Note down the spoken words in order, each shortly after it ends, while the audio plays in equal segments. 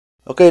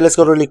Okay, let's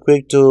go really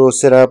quick to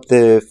set up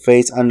the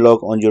face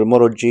unlock on your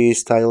Moto G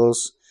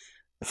Stylus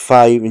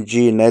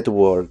 5G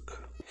network.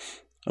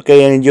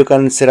 Okay, and you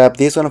can set up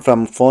this one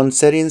from phone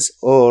settings,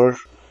 or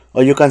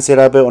you can set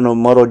up it on a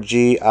Moto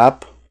G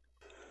app,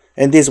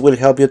 and this will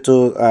help you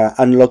to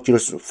unlock your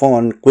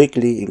phone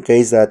quickly in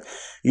case that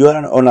you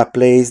are on a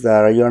place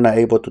that you're not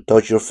able to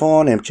touch your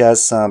phone, and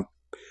just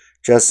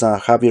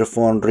have your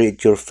phone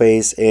read your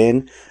face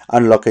and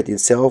unlock it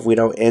itself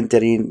without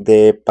entering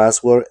the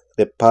password,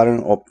 the pattern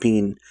or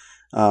pin,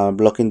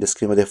 blocking the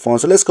screen of the phone.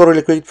 So let's go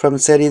really quick from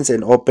settings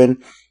and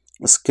open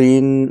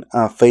screen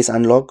face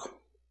unlock.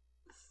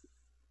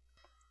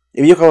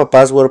 If you have a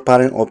password,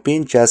 pattern or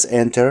pin, just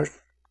enter.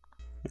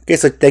 Okay,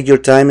 so take your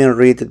time and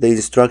read the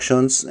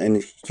instructions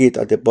and hit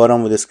at the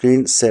bottom of the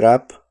screen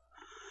setup.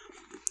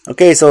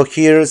 Okay, so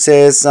here it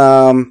says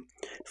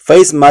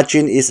face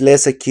matching is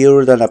less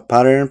secure than a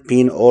pattern,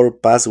 pin, or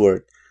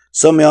password.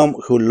 Someone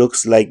who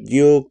looks like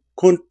you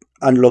couldn't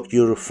unlock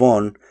your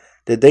phone.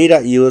 The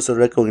data used to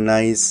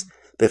recognize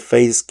the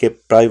face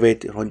kept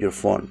private on your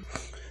phone.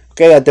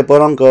 Okay, at the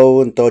bottom,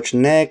 go and touch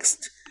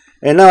next.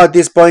 And now at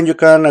this point, you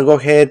can go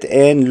ahead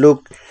and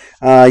look.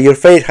 Your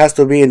face has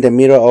to be in the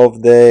mirror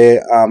of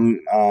the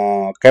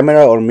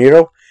camera or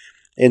mirror,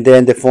 and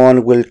then the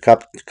phone will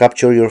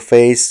capture your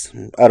face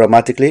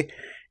automatically.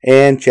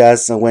 And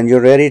just when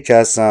you're ready,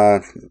 just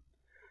select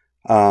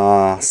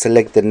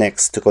the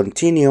next to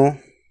continue.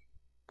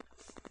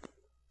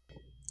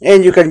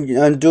 And you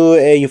can do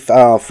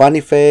a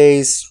funny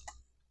face,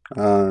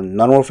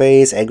 normal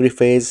face, angry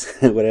face,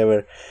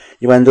 whatever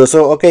you want to do.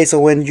 So okay, so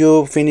when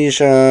you finish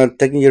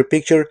taking your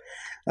picture,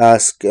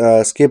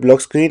 skip lock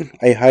screen.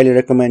 I highly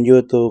recommend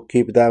you to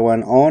keep that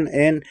one on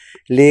and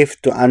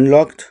leave to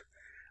unlocked.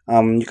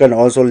 You can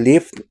also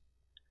leave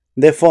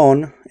the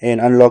phone and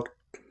unlock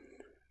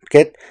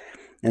it,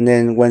 and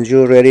then once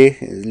you're ready,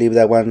 leave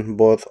that one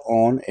both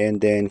on and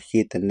then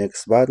hit the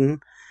next button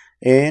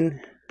and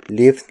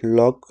lift,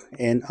 lock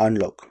and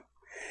unlock.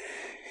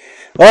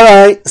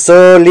 Alright,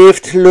 so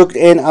lift, look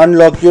and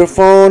unlock your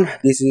phone.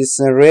 This is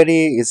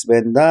ready, it's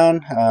been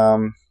done.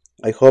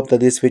 I hope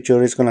that this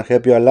feature is gonna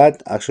help you a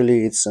lot.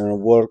 Actually, it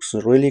works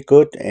really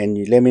good,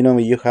 and let me know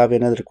if you have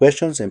any other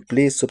questions, and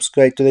please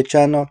subscribe to the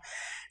channel,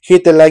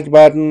 hit the like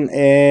button,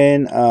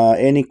 and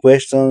any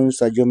questions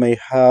that you may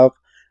have,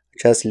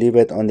 just leave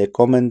it on the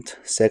comment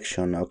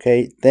section.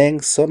 Okay,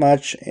 thanks so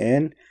much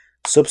and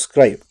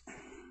subscribe.